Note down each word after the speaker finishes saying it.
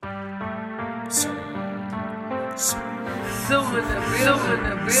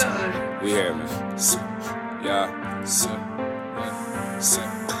We here, man. Yeah.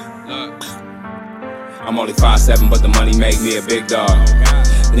 Look. I'm only 5'7", but the money make me a big dog.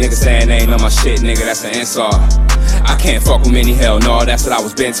 The nigga saying they ain't on my shit, nigga, that's an insult. I can't fuck with many, hell no, that's what I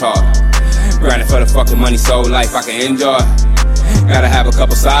was been taught. Grinding for the fucking money, so life I can enjoy. Gotta have a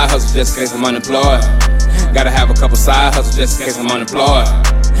couple side hustles just in case I'm unemployed. Gotta have a couple side hustles just in case I'm unemployed.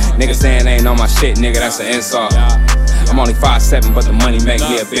 Niggas saying they ain't on my shit, nigga, that's an insult. I'm only 5'7", but the money make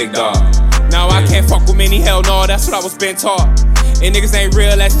me a big dog. No, I can't fuck with many, hell no, that's what I was been taught. And niggas ain't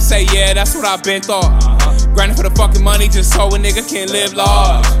real as you say, yeah, that's what I've been thought. Grinding for the fucking money just so a nigga can live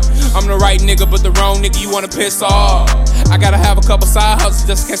large. I'm the right nigga, but the wrong nigga you wanna piss off. I gotta have a couple side hustles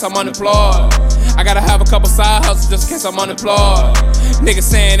just in case I'm unemployed. I gotta have a couple side hustles just in case I'm unemployed. Niggas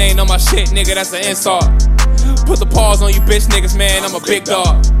saying they ain't on my shit, nigga, that's an insult. Put the pause on you bitch niggas, man, I'm a big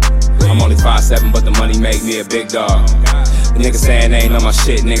dog. I'm only 5'7", but the money make me a big dog. The niggas saying they ain't on my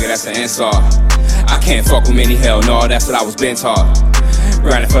shit, nigga, that's an insult. I can't fuck with many, hell no, that's what I was been taught.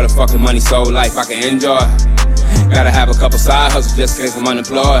 Grinding for the fucking money, so life I can enjoy. Gotta have a couple side hustles just in case I'm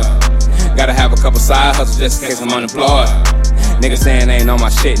unemployed. Gotta have a couple side hustles just in case I'm unemployed. Niggas saying they ain't on my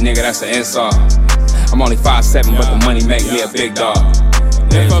shit, nigga, that's an insult. I'm only 5'7", but the money make me a big dog.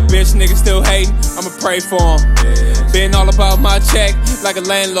 If a bitch nigga still hating, I'ma pray for him. Been all about my check like a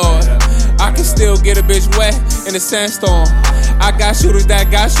landlord. I can still get a bitch wet in a sandstorm. I got shooters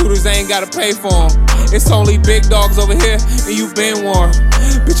that got shooters, they ain't gotta pay for them. It's only big dogs over here, and you been warned.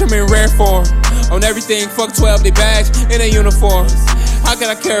 Bitch, I'm in rare form. On everything, fuck 12, they badge in their uniforms. How can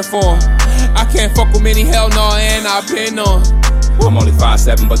I care for them? I can't fuck with many, hell no, and I've been on. I'm only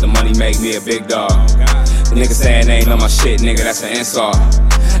 5'7", but the money make me a big dog. The niggas saying they ain't on my shit, nigga, that's an insult.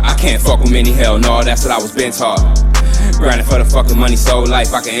 I can't fuck with many, hell no, that's what I was been taught. Grinding for the fucking money, so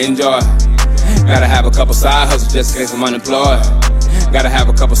life I can enjoy. Gotta have a couple side hustles just in case I'm unemployed. Gotta have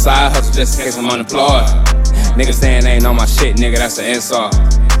a couple side hustles just in case I'm unemployed. Niggas saying they ain't on my shit, nigga, that's an insult.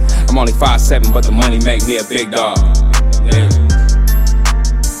 I'm only 5'7", but the money make me a big dog. Yeah.